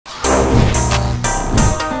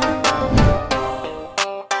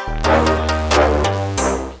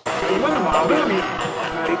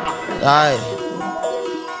Alright.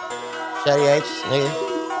 Shady Ayeches, nigga.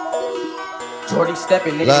 Jordy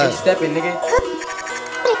stepping, nigga. Stepping, nigga.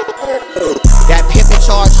 That pimpin'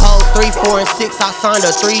 charge hold 3, 4, and 6. I signed a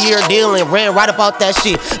 3-year deal and ran right about that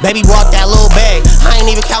shit. Baby brought that little bag. I ain't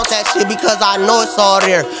even count that shit because I know it's all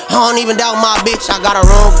there. I don't even doubt my bitch. I got a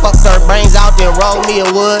room, fucked her brains out, then rolled me a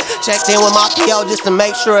wood. Checked in with my PO just to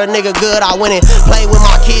make sure a nigga good. I went and played with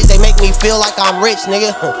my kids. They make me feel like I'm rich,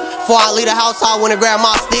 nigga. Before I leave the house, I went and grabbed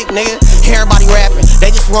my stick, nigga. Everybody rapping, they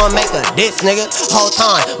just wanna make a diss, nigga. Whole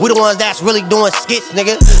time, we the ones that's really doing skits,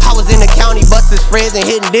 nigga. I was in the county busting spreads and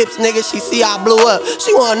hitting dips, nigga. She see I blew up,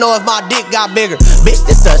 she wanna know if my dick got bigger. Bitch,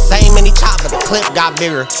 this the same many chop, but the clip got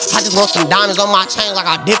bigger. I just want some diamonds on my chain like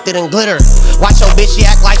I dipped it in glitter. Watch your bitch, she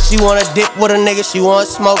act like she wanna dip with a nigga. She wanna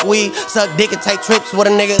smoke weed, suck dick and take trips with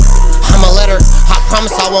a nigga. I'ma let her, I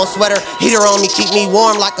promise I won't sweat her. Heater on me, keep me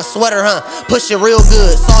warm like a sweater, huh? Push it real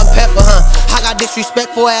good, salt and pepper, huh? I got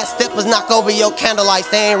disrespectful ass steppers, knock over your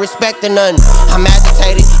candlelights, they ain't respecting nothing. I'm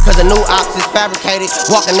agitated, cause the new ops is fabricated.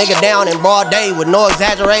 Walk a nigga down in broad day with no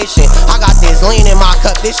exaggeration. I got this lean in my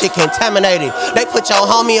cup, this shit contaminated. They put your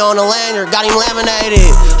homie on the lanyard, got him laminated.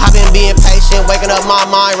 I been being patient, waking up my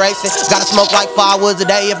mind racing. Gotta smoke like 5 woods a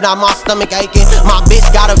day, if not my stomach aching. My bitch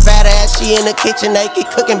got a fat ass, she in the kitchen naked,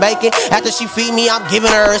 cooking bacon. After she feed me, I'm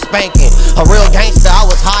giving her a spanking. A real gangster, I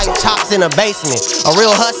was hiding chops in the basement. A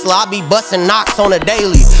real hustler, I be busting knocks on a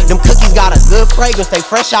daily. Them cookies got a good fragrance, they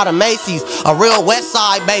fresh out of Macy's. A real West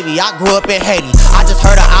Side baby, I grew up in Haiti. I just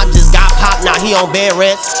heard I just got popped, now he on bed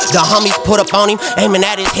rest. The homies put up on him, aiming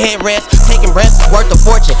at his headrest. Taking breaths is worth a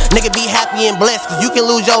fortune. Nigga be happy and blessed, cause you can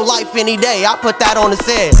lose your life any day. I put that on the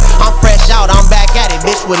set. I'm fresh out, I'm back at it,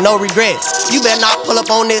 bitch, with no regrets. You better not pull up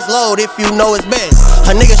on this load if you know it's best.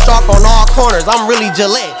 A nigga sharp on all corners, I'm really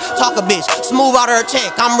Gillette. Talk a bitch, smooth out her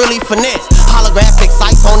check, I'm really finesse. Holographic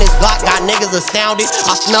sights on this Glock, got niggas astounded.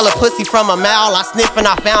 I smell a pussy from a mile, I sniff and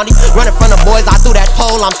I found it. Running from the boys, I threw that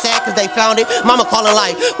pole, I'm sad cause they found it. Mama calling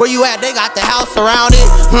like, where you at? They got the house surrounded.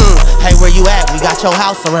 Hey, where you at? We got your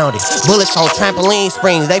house surrounded. Bullets on trampoline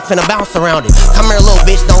springs, they finna bounce around it. Come here, little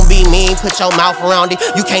bitch, don't be mean, put your mouth around it.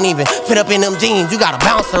 You can't even fit up in them jeans, you gotta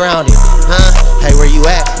bounce around it. Hey, where you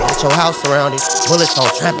at? Got your house surrounded. Bullets on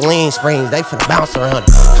trampoline springs, they finna bounce around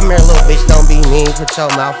it. Come here, little bitch, don't be mean, put your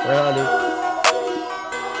mouth around it.